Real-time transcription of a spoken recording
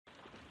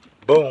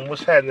Boom,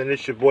 what's happening?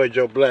 It's your boy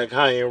Joe Black,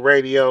 High End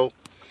Radio.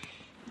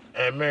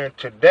 And man,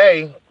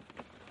 today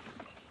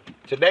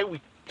we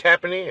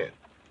tapping in.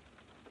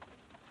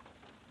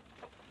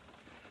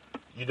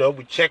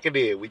 We checking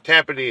in, we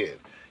tapping in.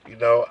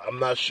 I'm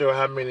not sure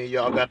how many of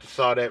y'all got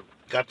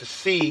to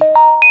see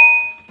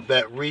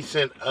that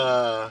recent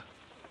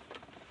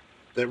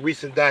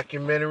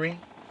documentary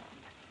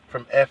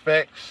from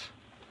FX,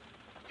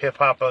 Hip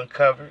Hop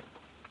Uncovered.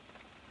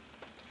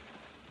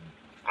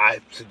 I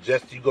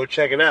suggest you go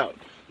check it out.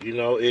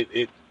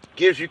 It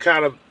gives you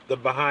kind of the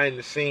behind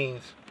the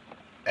scenes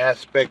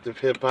aspect of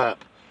hip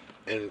hop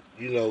and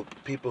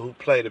people who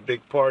played a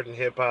big part in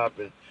hip hop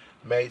and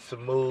made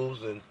some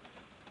moves and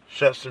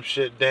shut some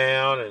shit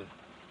down. And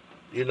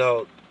you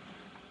know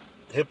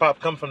hip hop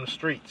come from the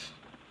streets,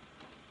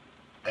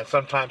 and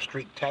sometimes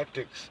street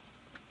tactics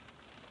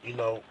you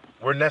know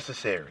were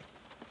necessary.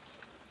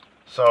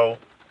 So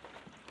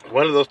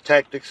one of those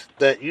tactics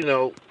that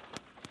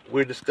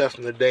we're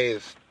discussing today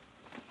is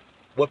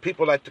what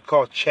people like to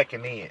call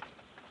checking in.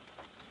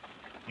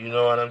 You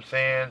know what I'm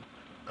saying?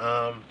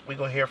 We're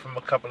gonna hear from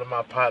a couple of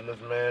my partners,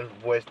 man,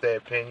 voice their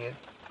opinion.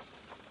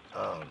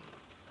 um,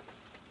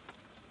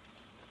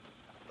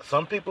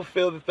 some people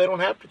feel that they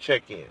don't have to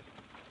check in.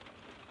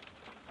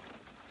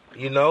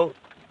 You know,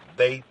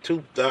 they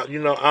too. I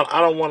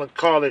don't want to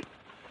call it.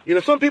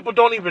 Some people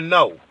don't even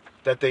know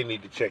that they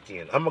need to check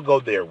in. I'm gonna go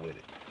there with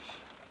it.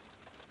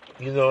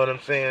 You know what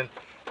I'm saying?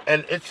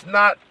 And it's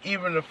not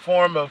even a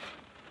form of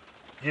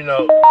you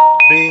know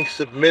being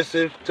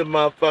submissive to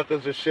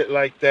motherfuckers or shit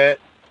like that.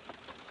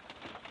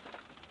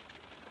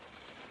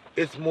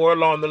 It's more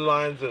along the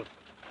lines of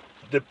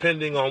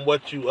depending on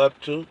what you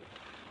up to,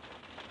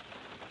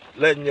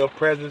 letting your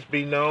presence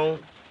be known,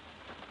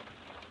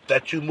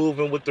 that you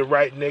moving with the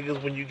right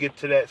niggas when you get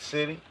to that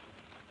city,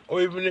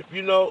 or even if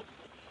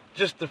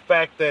just the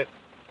fact that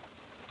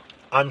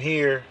I'm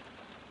here.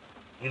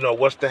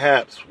 What's the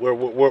haps?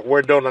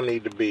 Where don't I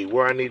need to be?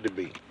 Where I need to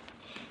be?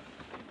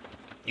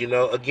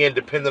 Again,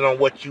 depending on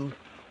what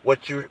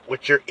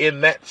you're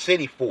in that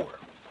city for.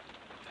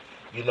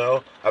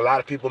 A lot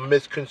of people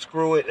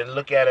misconstrue it and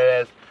look at it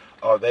as,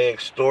 oh, they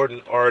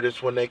extorting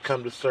artists when they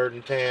come to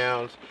certain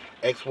towns,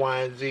 X,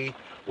 Y, and Z.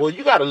 Well,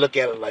 you got to look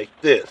at it like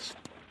this.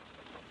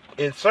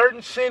 In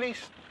certain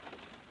cities,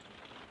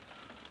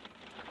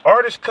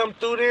 artists come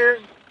through there,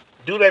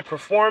 do their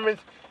performance,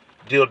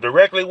 deal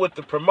directly with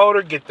the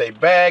promoter, get their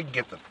bag,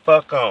 get the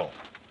fuck on.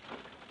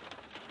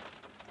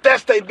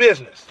 That's their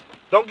business.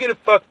 Don't get it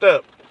fucked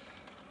up.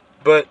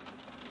 But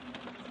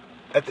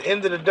at the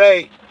end of the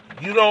day,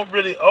 you don't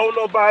really owe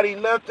nobody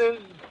nothing,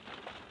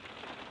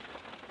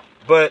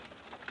 but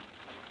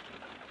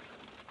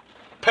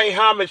pay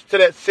homage to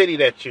that city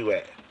that you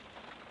at.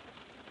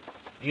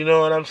 You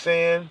know what I'm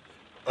saying?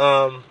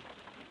 Um,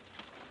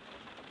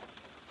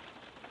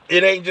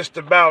 it ain't just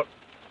about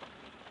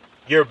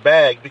your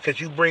bag, because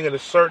you bringing a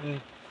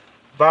certain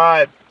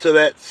vibe to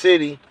that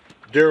city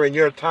during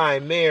your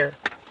time there.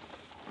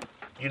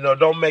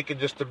 Don't make it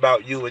just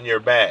about you and your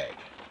bag.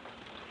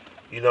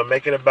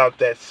 Make it about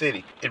that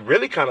city. It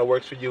really kind of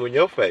works for you in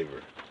your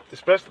favor,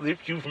 especially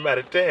if you from out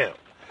of town.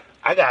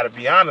 I gotta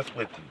be honest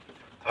with you.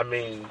 I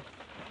mean,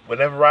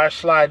 whenever I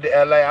slide to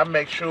LA, I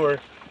make sure,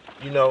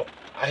 you know,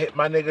 I hit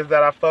my niggas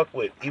that I fuck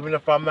with. Even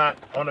if I'm not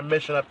on a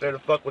mission up there to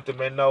fuck with them,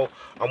 and know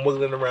I'm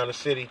wiggling around the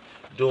city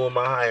doing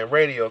my high-end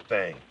radio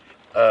thing.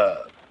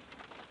 Uh,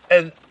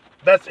 and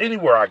that's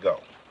anywhere I go.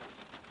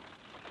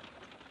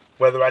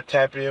 Whether I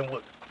tap in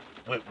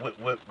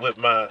with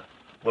my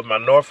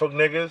Norfolk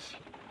niggas,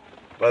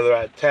 whether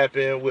I tap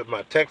in with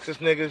my Texas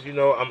niggas,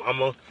 I'm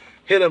gonna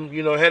hit them,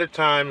 ahead of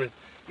time, and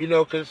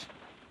cause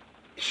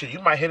shit, you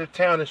might hit a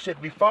town and shit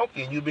be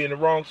funky and you be in the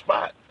wrong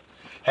spot.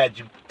 Had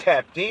you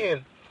tapped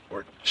in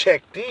or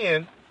checked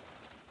in,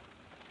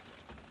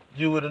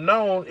 you would have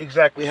known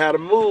exactly how to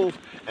move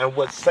and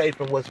what's safe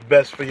and what's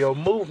best for your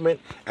movement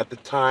at the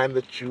time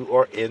that you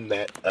are in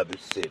that other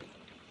city.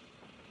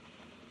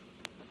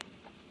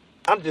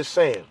 I'm just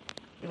saying.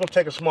 We're going to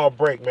take a small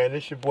break, man.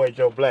 This your boy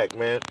Joe Black,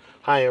 man.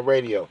 High End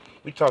Radio.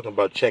 We talking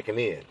about checking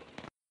in.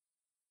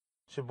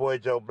 It's your boy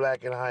Joe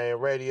Black in High End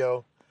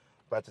Radio.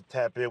 About to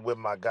tap in with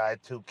my guy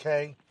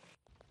 2K.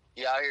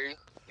 Yeah, I hear you.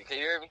 You can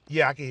hear me?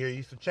 Yeah, I can hear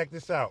you. So check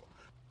this out.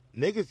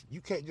 Niggas,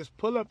 you can't just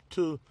pull up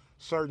to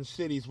certain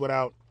cities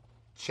without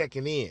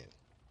checking in.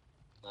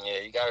 Yeah,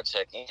 you gotta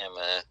check in,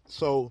 man.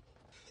 So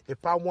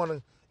if I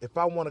wanna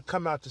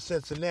come out to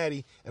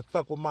Cincinnati and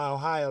fuck with my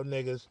Ohio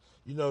niggas,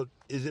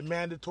 is it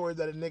mandatory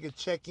that a nigga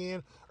check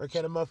in, or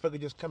can a motherfucker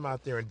just come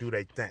out there and do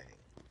their thing?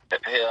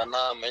 Hell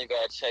nah, man. You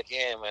gotta check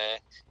in, man.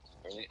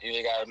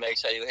 You gotta make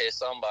sure you hit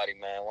somebody,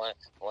 man.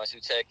 Once you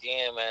check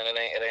in, man,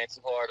 it ain't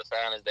too hard to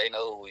find us. They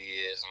know who he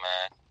is,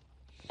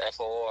 man.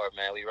 F4,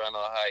 man. We run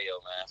Ohio,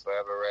 man.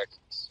 Forever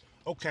Records.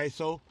 Okay,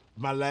 so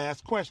my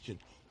last question: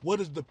 what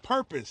is the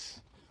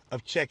purpose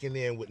of checking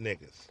in with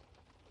niggas?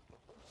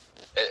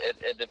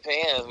 It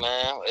depends,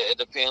 man. It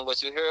depends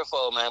what you're here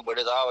for, man. But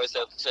it's always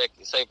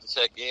safe to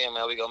check in,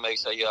 man. We gonna make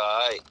sure you're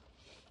all right.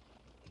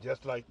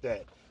 Just like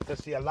that. Cause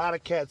see, a lot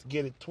of cats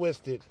get it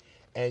twisted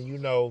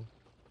and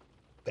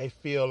they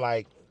feel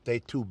like they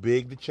too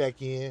big to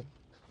check in,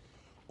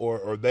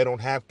 or they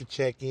don't have to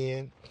check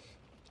in,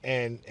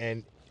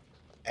 and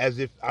as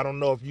if, I don't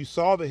know if you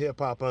saw the Hip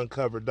Hop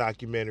Uncovered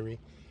documentary,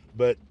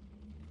 but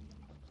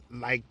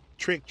like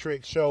Trick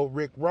show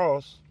Rick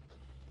Ross,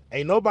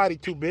 ain't nobody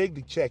too big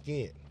to check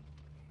in.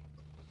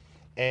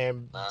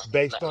 And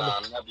based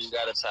on you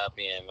gotta tap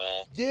in,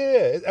 man.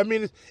 Yeah, I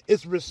mean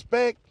it's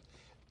respect.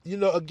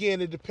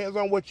 Again, it depends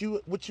on what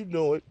you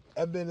doing,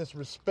 and then it's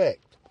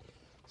respect.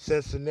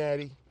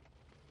 Cincinnati,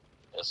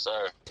 Yes,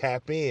 sir.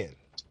 tap in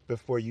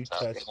before you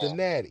touch the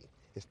natty.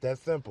 It's that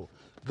simple.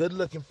 Good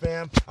looking,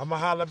 fam. I'ma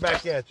holler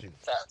back at you.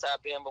 Tap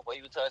in before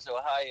you touch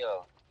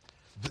Ohio.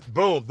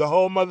 Boom, the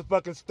whole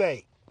motherfucking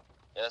state.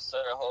 Yes,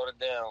 sir. Hold it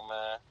down,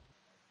 man.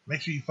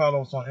 Make sure you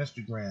follow us on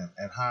Instagram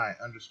at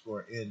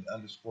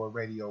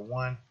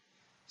high_end_radio1.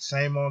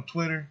 Same on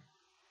Twitter.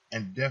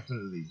 And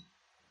definitely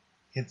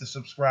hit the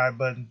subscribe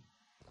button.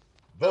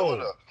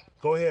 Boom.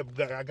 Go ahead.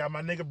 I got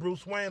my nigga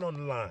Bruce Wayne on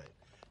the line.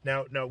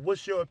 Now,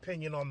 what's your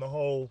opinion on the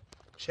whole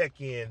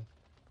check-in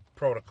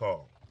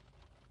protocol?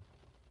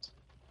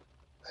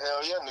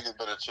 Hell yeah, niggas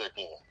better check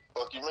in.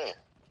 Fuck you mean?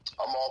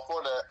 I'm all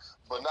for that,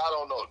 but not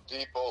on no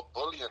depot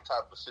bullying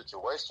type of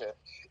situation.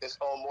 It's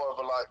on more of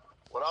a like,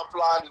 when I'm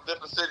flying to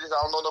different cities, I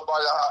don't know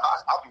nobody.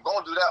 I'm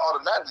gonna do that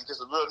automatically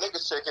because the real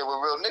niggas check in with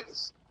real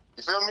niggas.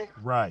 You feel me?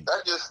 Right.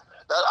 That just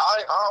that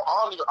I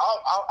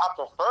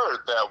prefer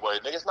it that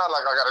way, nigga. It's not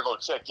like I gotta go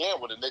check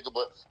in with a nigga,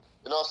 but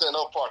you know what I'm saying?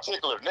 No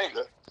particular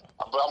nigga.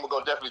 But I'm gonna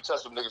go definitely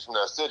touch some niggas from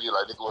that city.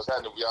 Like, nigga, what's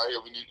happening? We out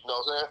here. We need, you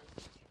know what I'm saying?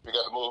 We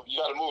gotta move. You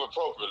gotta move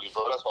appropriately,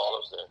 bro. That's all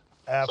I'm saying.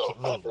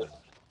 Absolutely.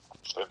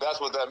 So if that's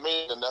what that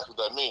means, then that's what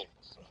that means.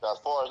 Now, as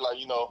far as like,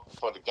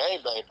 for the gang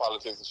bang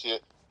politics and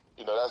shit,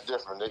 that's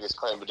different. Niggas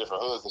claiming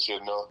different hoods and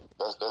shit,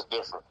 that's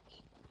different.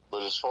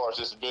 But as far as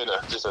just being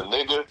just a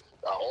nigga, an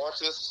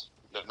artist,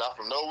 not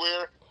from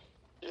nowhere,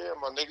 yeah,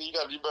 my nigga,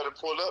 you better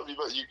pull up.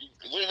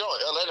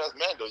 LA, that's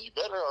Mando. You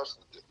better,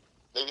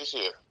 nigga,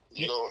 shit.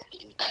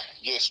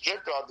 Get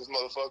stripped out this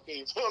motherfucker.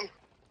 You feel me?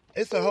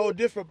 It's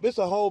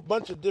a whole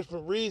bunch of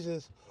different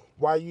reasons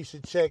why you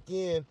should check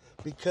in,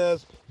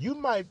 because you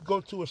might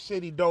go to a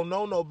city, don't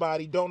know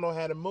nobody, don't know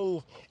how to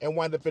move, and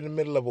wind up in the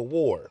middle of a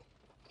war.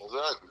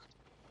 Exactly.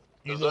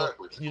 It's like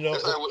with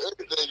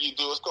anything you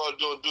do, it's called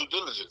doing due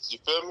diligence. You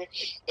feel me?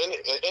 Any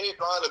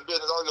line of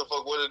business, I don't give a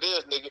fuck what it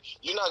is, nigga.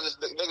 You're not just,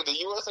 nigga, the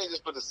U.S. ain't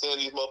just put to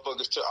send these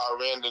motherfuckers to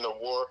Iran in a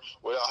war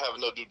without having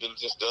no due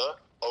diligence done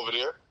over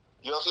there.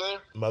 You know what I'm saying?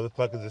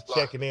 Motherfuckers is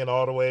checking in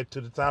all the way to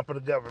the top of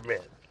the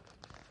government.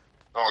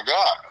 Oh,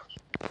 God.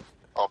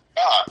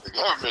 The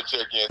government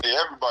check in.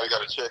 Everybody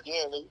got to check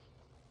in, nigga.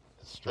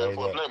 Straight up.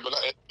 But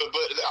I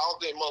don't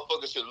think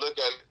motherfuckers should look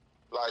at it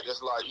like,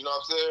 it's like, you know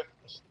what I'm saying?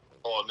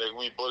 Oh, nigga,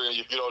 we bullying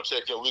you. If you don't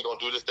check in, we gonna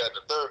do this, that, and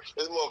the third.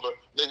 It's more of a,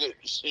 nigga,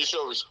 you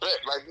show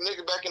respect. Like,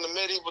 nigga, back in the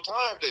medieval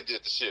times, they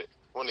did the shit.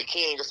 When the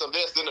king or something,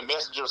 they send a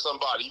messenger or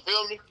somebody. You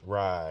feel me?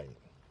 Right.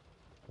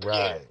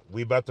 Yeah.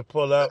 We about to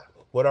pull up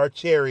with our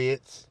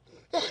chariots.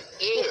 Yeah.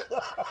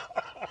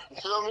 You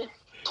feel me?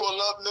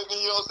 Pull up, nigga,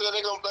 you know what I'm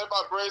saying? They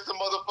might bring some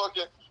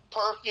motherfucking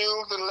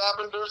perfumes and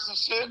lavenders and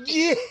shit.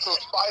 Yeah. Some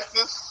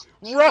spices.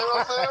 Right. You know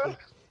what I'm saying?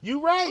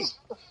 You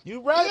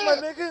right, my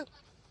nigga.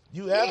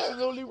 You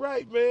absolutely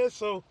right, man.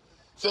 So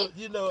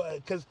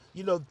because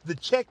the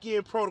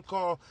check-in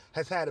protocol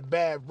has had a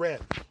bad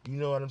rep. You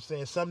know what I'm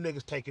saying? Some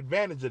niggas take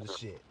advantage of the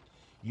shit.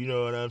 You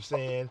know what I'm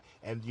saying?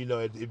 And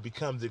it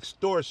becomes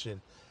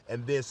extortion.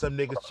 And then some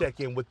niggas check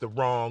in with the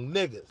wrong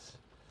niggas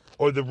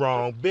or the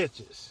wrong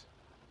bitches.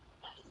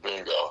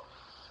 Bingo.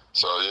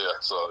 So yeah,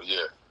 that's why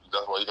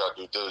you gotta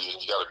do diligence.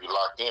 You gotta be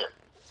locked in.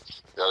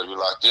 You gotta be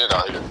locked in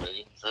out here, nigga.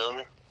 You feel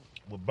me?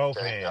 With both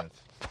hands.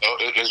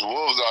 There's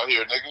wolves out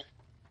here, nigga.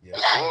 Yes,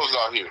 there's wolves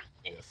out here.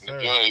 Yes,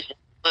 sir. You ain't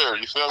fair.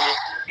 You feel me?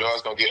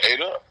 Y'all's gonna get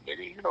ate up,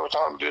 nigga. You know what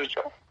time it is,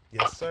 Joe.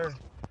 Yes, sir.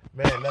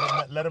 Man,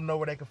 let them know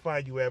where they can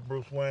find you at,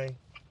 Bruce Wayne.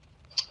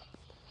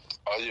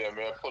 Oh yeah,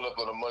 man. Pull up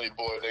on the Money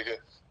Boy, nigga.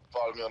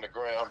 Follow me on the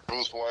gram,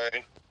 Bruce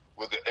Wayne,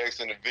 with the X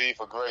and the V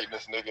for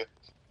greatness, nigga.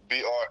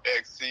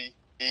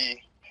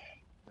 BRXCEWVYNE.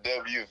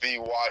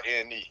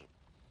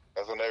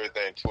 That's on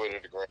everything, Twitter,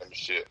 the gram and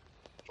shit.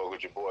 Fuck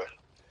with your boy.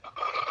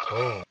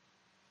 Boom.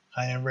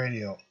 High End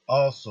Radio,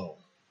 also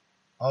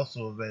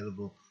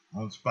available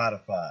on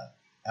Spotify,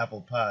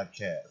 Apple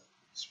Podcasts,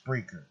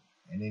 Spreaker,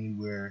 and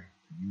anywhere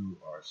you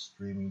are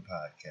streaming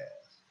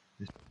podcasts.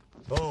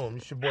 Boom,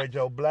 it's your boy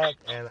Joe Black,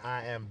 and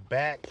I am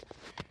back.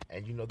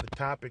 And the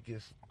topic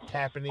is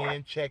tapping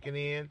in, checking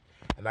in,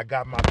 and I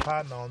got my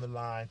partner on the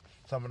line,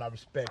 someone I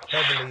respect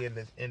heavily in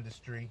this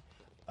industry,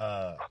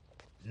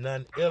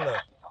 None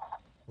Illa.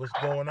 What's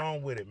going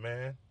on with it,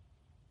 man?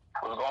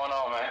 What's going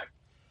on, man?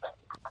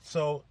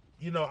 So,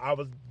 I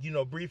was,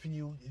 briefing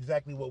you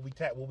exactly what we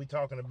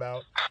talking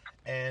about,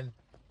 and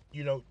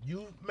you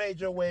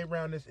made your way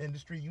around this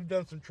industry. You've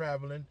done some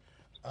traveling.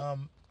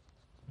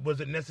 Was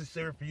it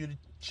necessary for you to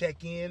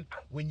check in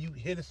when you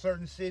hit a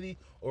certain city,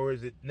 or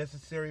is it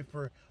necessary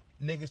for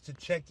niggas to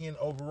check in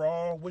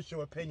overall? What's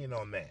your opinion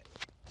on that?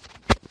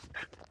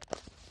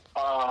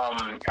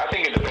 I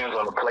think it depends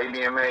on the play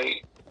being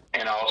made,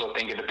 and I also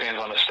think it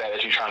depends on the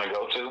status you're trying to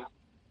go to.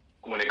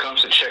 When it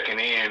comes to checking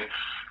in,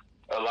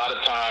 a lot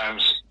of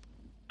times,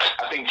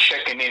 I think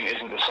checking in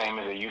isn't the same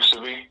as it used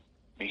to be,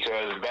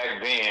 because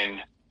back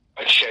then,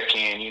 a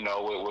check-in,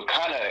 would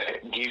kind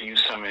of give you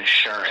some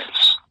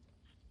insurance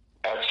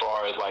as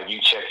far as, like, you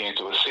check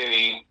into a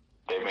city,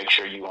 they make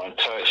sure you're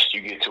untouched,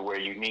 you get to where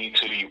you need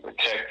to, you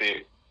protect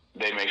it.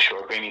 They make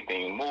sure if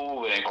anything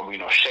moves, it ain't going to be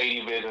no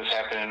shady business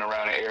happening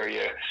around the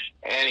area.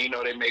 And,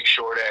 they make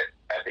sure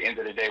that at the end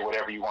of the day,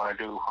 whatever you want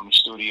to do from the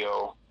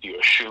studio to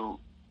your shoot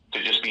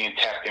to just being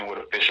tapped in with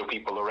official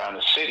people around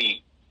the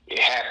city, it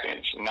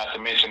happens. Not to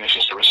mention it's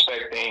just a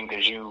respect thing,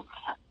 because you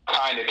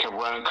kind of can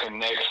run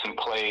connects and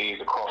plays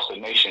across the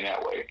nation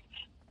that way.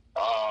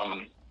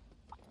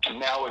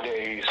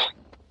 Nowadays,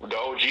 the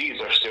OGs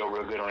are still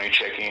real good on their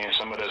check-in.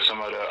 Some of the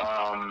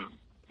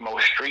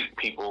most street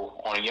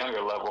people on a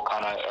younger level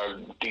kind of are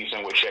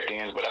decent with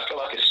check-ins, but I feel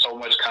like it's so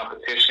much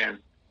competition,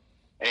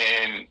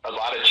 and a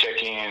lot of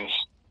check-ins,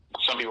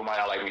 some people might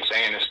not like me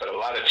saying this, but a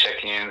lot of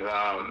check-ins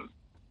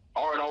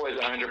aren't always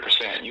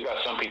 100%. You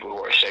got some people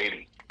who are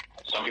shady.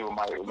 Some people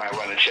might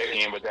run a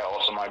check-in, but that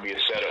also might be a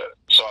setup.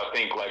 So I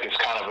think like it's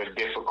kind of a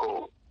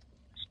difficult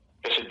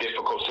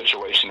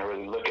situation to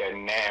really look at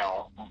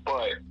now,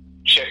 but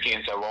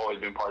check-ins have always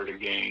been part of the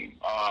game.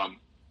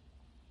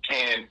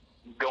 And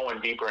going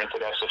deeper into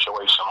that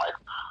situation, like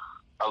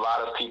a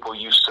lot of people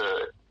used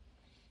to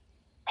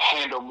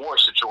handle more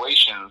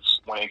situations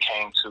when it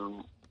came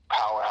to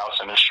powerhouse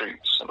in the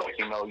streets. Like,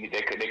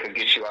 they could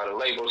get you out of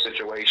label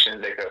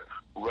situations, they could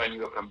run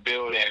you up in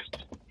buildings,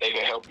 they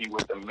could help you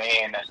with the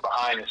man that's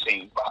behind the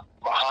scenes,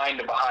 behind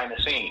the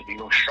scenes,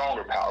 even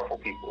stronger, powerful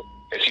people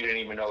that you didn't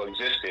even know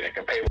existed and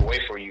can pave the way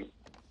for you.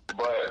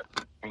 But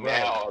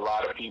now a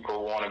lot of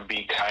people want to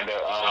be the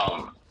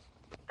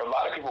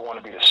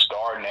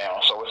star now,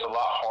 so it's a lot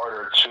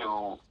harder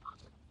to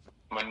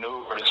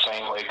maneuver the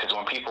same way, because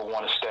when people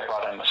want to step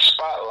out in the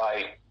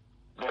spotlight,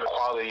 the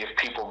quality of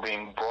people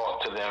being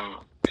brought to them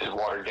is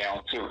watered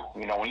down too.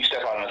 When you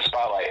step out in the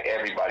spotlight,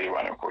 everybody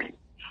running for you.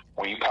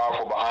 When you're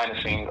powerful behind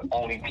the scenes,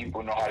 only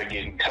people know how to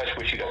get in touch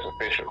with you that's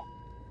official.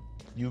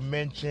 You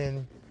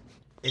mentioned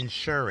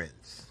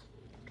insurance.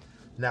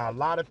 Now, a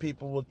lot of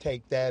people will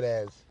take that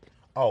as,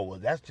 oh, well,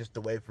 that's just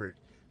a way for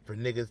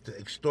niggas to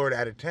extort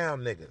out of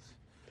town niggas.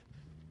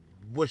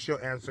 What's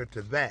your answer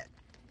to that?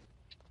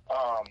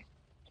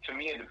 To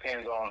me, it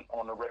depends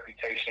on the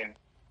reputation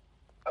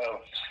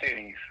of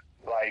cities.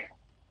 Like,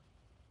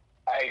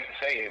 I hate to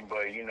say it,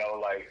 but,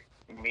 like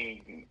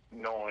me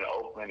knowing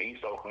Oakland,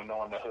 East Oakland,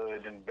 knowing the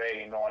hoods and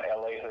Bay, knowing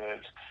LA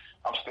hoods,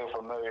 I'm still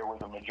familiar with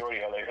the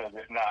majority of LA hoods.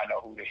 If not, I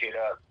know who to hit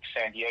up.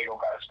 San Diego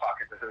got his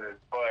pockets of hoods.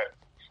 But,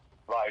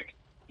 like,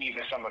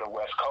 even some of the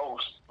West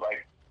Coast,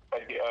 like, a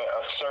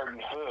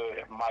certain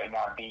hood might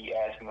not be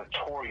as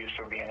notorious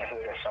for being a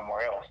hood as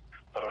somewhere else.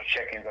 So those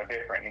check-ins are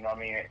different, you know what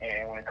I mean?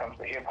 And when it comes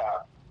to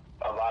hip-hop,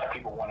 a lot of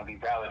people want to be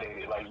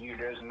validated. Like,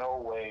 there's no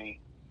way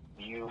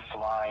you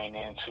flying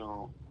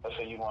into, let's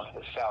say you going to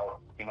the South,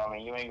 you know what I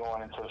mean? You ain't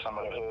going into some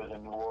of the hoods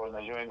in New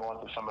Orleans, you ain't going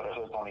to some of the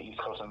hoods on the East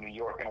Coast of New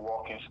York and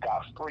walk in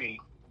scot-free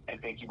and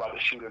think you about to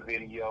shoot a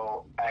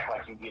video, act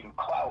like you're getting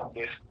clout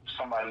if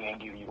somebody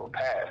ain't give you a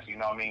pass, you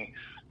know what I mean?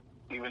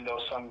 Even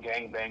though some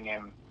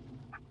gangbanging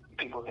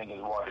people think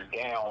is watered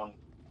down,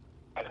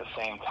 at the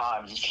same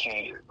time, you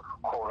can't,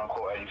 quote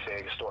unquote, as you say,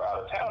 extort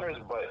out of towners,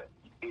 but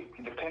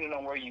depending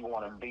on where you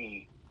want to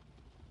be,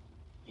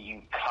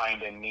 you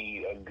kind of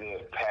need a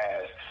good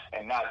pass.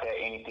 And not that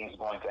anything's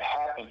going to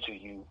happen to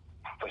you,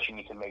 but you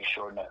need to make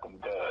sure nothing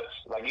does.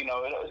 Like,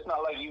 it's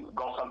not like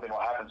something will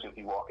happen to you if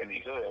you walk in the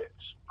hood,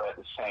 but at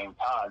the same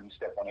time, you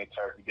step on their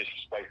turf, you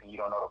disrespect, and you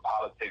don't know the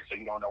politics, or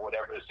you don't know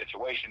whatever the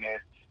situation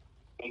is,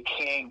 it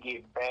can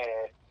get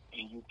bad,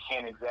 and you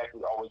can't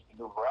exactly always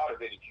maneuver out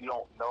of it if you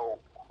don't know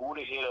who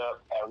to hit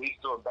up, at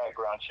least do a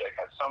background check,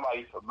 have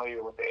somebody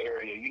familiar with the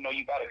area. You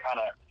got to kind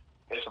of,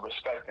 it's a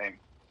respect thing.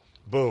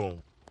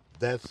 Boom.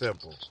 That's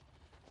simple.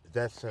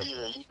 Yeah,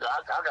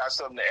 I got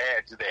something to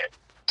add to that,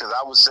 because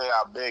I would say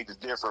I beg to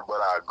differ, but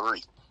I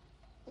agree.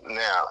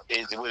 Now,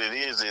 what it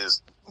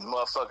is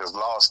motherfuckers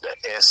lost the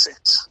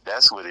essence.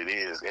 That's what it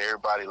is.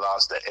 Everybody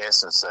lost the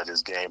essence of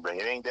this game, but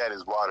it ain't that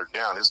it's watered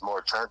down. It's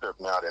more turned up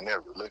now than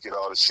ever. Look at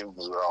all the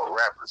shootings with all the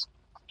rappers.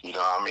 You know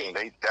what I mean?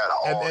 They got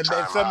an all-time and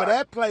some high. of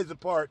that plays a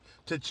part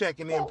to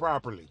checking in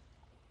properly.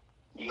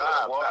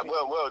 Not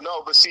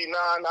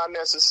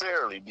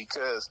necessarily,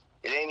 because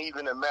it ain't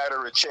even a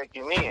matter of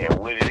checking in.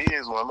 What it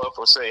is, when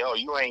motherfuckers say, oh,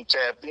 you ain't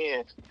tapped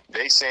in,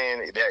 they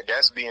saying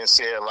that's being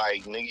said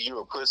like, nigga, you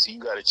a pussy, you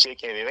got to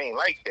check in. It ain't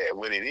like that.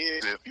 What it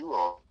is, if you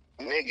a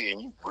nigga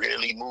and you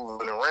really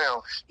moving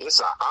around, it's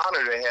an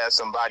honor to have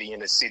somebody in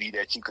the city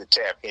that you could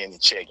tap in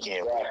and check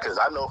in with. Because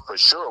I know for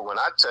sure when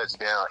I touch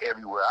down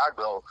everywhere I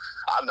go,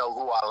 I know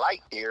who I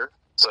like here.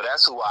 So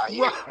that's who I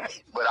hear.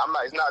 Right. But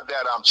it's not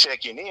that I'm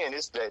checking in.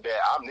 It's that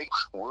I'm,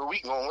 where we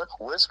going?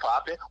 What's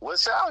popping?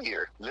 What's out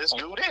here? Let's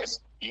do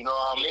this. You know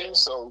what I mean?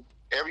 So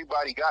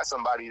everybody got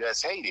somebody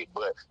that's hated.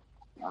 But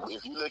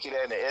if you look at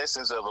that in the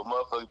essence of a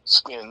motherfucker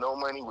spend no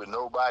money with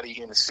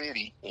nobody in the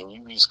city, and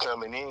you just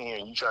coming in here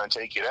and you trying to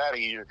take it out of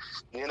here,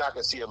 then I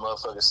can see a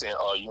motherfucker saying,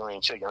 "Oh, you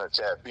ain't checking her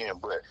tap in."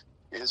 But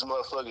it's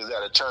motherfuckers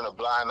that'll turn a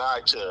blind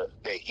eye to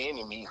their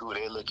enemy, who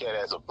they look at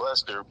as a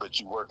buster, but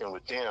you working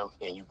with them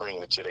and you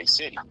bringing it to their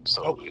city.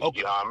 So Okay. you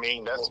know what I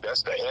mean?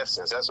 That's the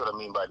essence. That's what I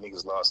mean by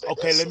niggas lost their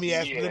Okay, essence.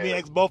 let me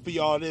ask both of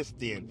y'all this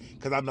then,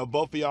 because I know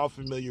both of y'all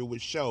familiar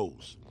with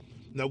shows.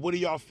 Now, what do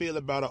y'all feel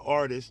about an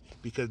artist?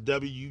 Because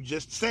W, you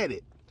just said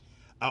it.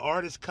 An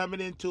artist coming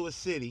into a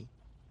city,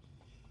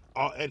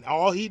 and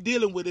all he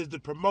dealing with is the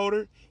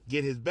promoter,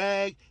 get his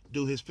bag,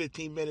 do his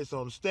 15 minutes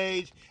on the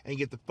stage, and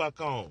get the fuck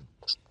on.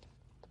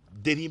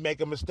 Did he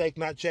make a mistake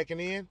not checking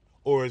in?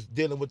 Or is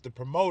dealing with the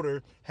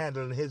promoter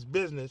handling his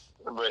business?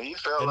 But he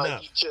felt enough?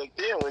 like he checked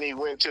in when he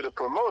went to the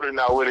promoter.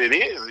 Now, what it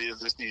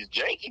is it's these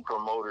janky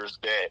promoters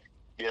that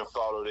didn't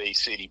follow their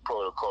city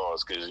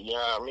protocols. Because you know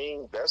what I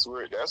mean, that's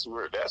where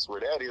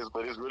that is.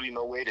 But there's really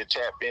no way to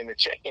tap in to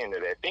check into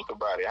that. Think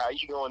about it. How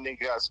you gonna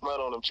nigga got smut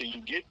on them till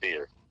you get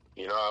there?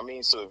 You know what I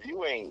mean? So if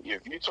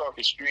you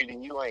talking street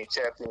and you ain't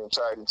tapped in and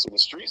tied into the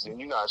streets, then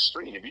you're not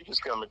street. If you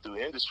just coming through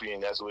the industry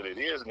and that's what it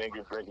is,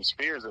 nigga, Britney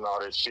Spears and all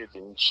that shit,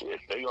 then shit,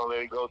 they gonna let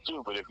it go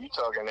too. But if you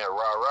talking that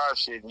rah-rah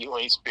shit and you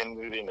ain't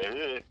spending it in the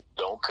hood,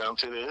 don't come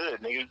to the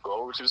hood, nigga.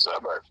 Go over to the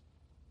suburbs.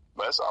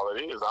 That's all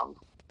it is.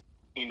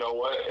 You know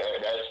what?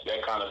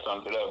 That kind of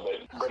sums it up.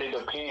 But it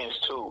depends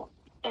too.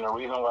 And the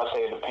reason why I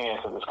say it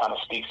depends is it kind of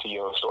speaks to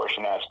your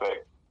extortion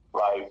aspect.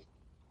 Like,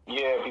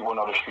 yeah, people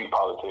know the street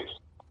politics,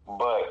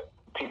 but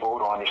people who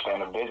don't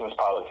understand the business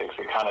politics,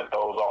 it kind of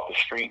throws off the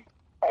street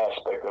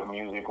aspect of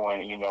music when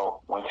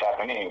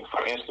tapping in.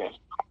 For instance,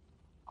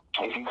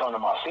 if you come to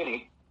my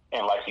city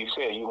and like you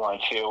said, you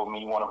want to chill with me,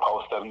 you want to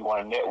post up, you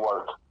want to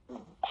network,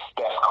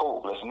 that's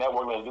cool. Let's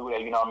network, let's do that.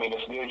 You know what I mean?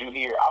 It's good you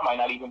here. I might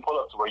not even pull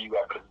up to where you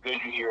at, but it's good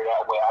you here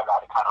that way. I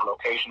got the kind of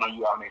location on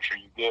you. I'll make sure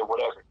you good,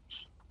 whatever.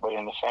 But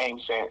in the same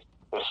sense,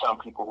 there's some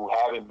people who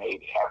haven't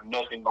made it, have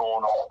nothing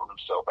going on for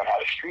themselves, but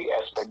have a street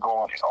aspect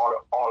going and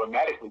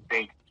automatically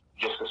think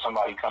just because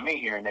somebody come in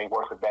here and they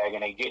work a bag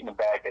and they get in the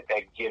bag that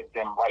gives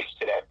them rights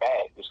to that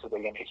bag just because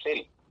they in their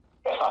city.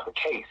 That's not the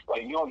case.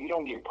 Like you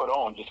don't get put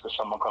on just because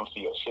someone comes to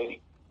your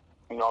city.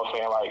 You know what I'm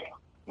saying? Like,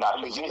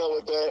 not But you know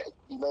what that is?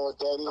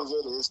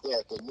 It's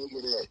that the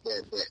nigga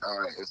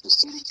that if the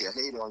city can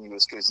hate on you,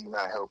 it's because you're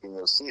not helping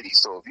your city.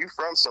 So if you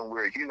from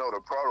somewhere, you know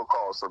the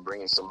protocols for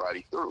bringing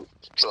somebody through.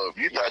 So if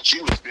you thought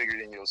you was bigger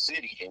than your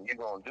city and you're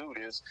gonna do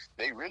this,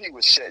 they really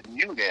was shutting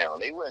you down.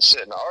 They weren't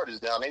shutting the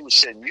artists down. They was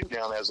shutting you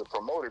down as a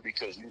promoter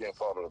because you didn't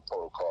follow the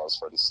protocols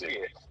for the city.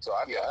 So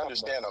I can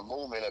understand the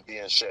movement of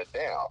being shut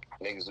down.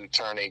 Niggas who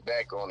turn their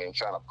back on it and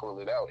trying to pull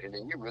it out, and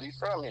then you really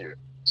from here.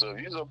 So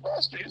if you're a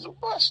buster, you're a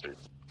buster.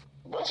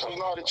 But you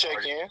know how to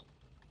check in.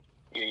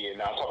 Yeah.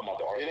 Now I'm talking about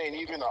the artist. It ain't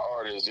even the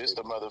artist. It's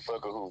the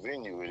motherfucker who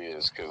venue it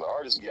is. Because the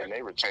artist getting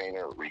their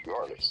retainer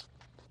regardless.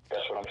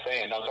 That's what I'm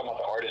saying. Now I'm talking about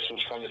the artist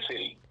who's from the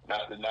city.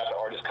 Not the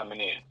artist coming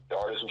in. The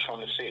artist who's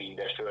from the city,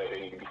 that's true that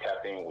they need to be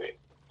tapped in with.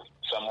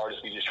 Some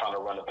artists be just trying to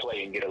run a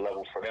play and get a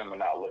level for them and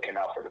not looking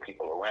out for the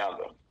people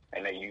around them.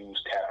 And they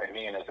use tapping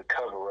in as a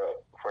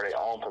cover-up for their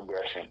own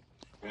progression.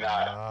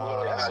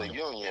 That's a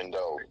union,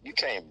 though. You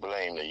can't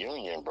blame the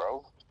union,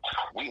 bro.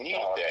 We need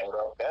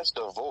that. That's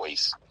the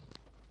voice.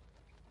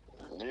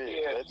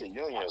 Yeah, let the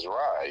unions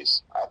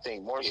rise. I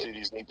think more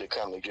cities need to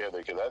come together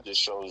because that just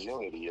shows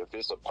unity. If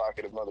it's a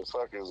pocket of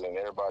motherfuckers and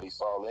everybody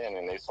fall in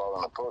and they follow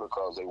the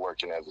protocols, they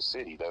working as a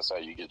city. That's how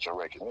you get your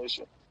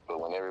recognition. But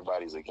when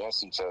everybody's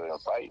against each other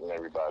and fighting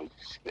everybody,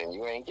 then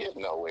you ain't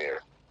getting nowhere.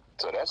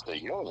 So that's the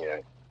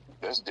union.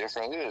 That's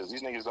different.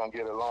 These niggas don't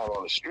get along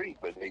on the street,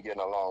 but they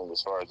getting along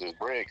as far as this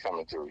bread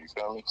coming through. You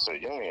feel me? So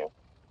union.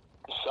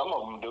 Some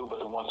of them do, but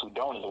the ones who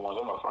don't is the ones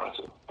I'm referring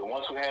to. The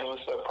ones who handle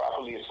stuff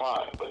properly is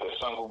fine, but there's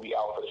some who be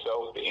out for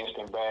self, the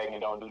instant bag,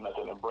 and don't do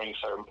nothing to bring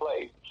certain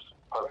plays.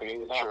 Perfect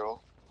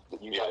example.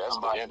 True. That's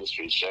the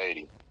industry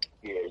shady.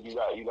 Yeah,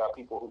 you got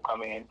people who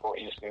come in, for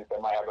instance,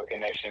 that might have a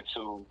connection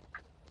to,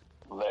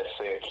 let's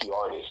say, a key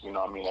artist. You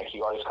know what I mean? A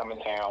key artist come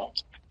in town,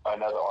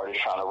 another artist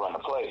trying to run the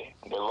play,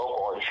 the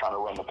local artist trying to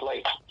run the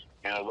play.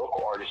 And a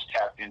local artist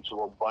tapped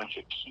into a bunch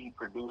of key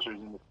producers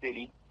in the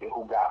city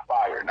who got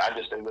fired, not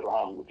just their little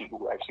homies, but people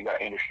who actually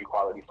got industry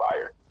quality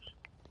fired.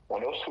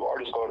 When those two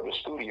artists go to the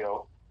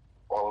studio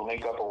or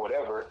link up or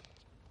whatever,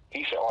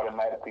 he should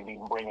automatically be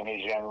bringing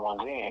his young ones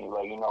in. He's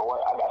like, you know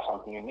what, I got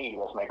something you need.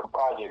 Let's make a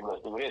project.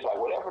 Let's do this. Like,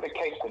 whatever the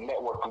case, the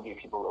network can get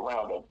people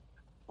around them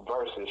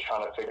versus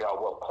trying to figure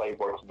out what play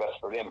works best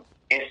for them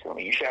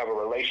instantly. You should have a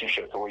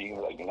relationship to where you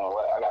can, like, you know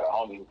what, I got a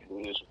homie who can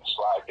do this, who can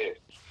slide this.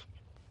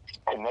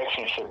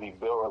 Connection should be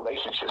built,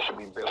 relationships should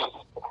be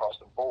built across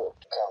the board.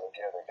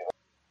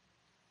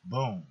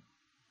 Boom.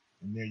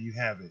 And there you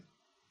have it.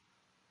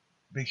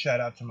 Big shout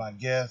out to my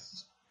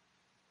guests.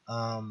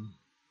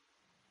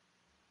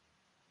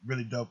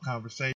 Really dope conversation.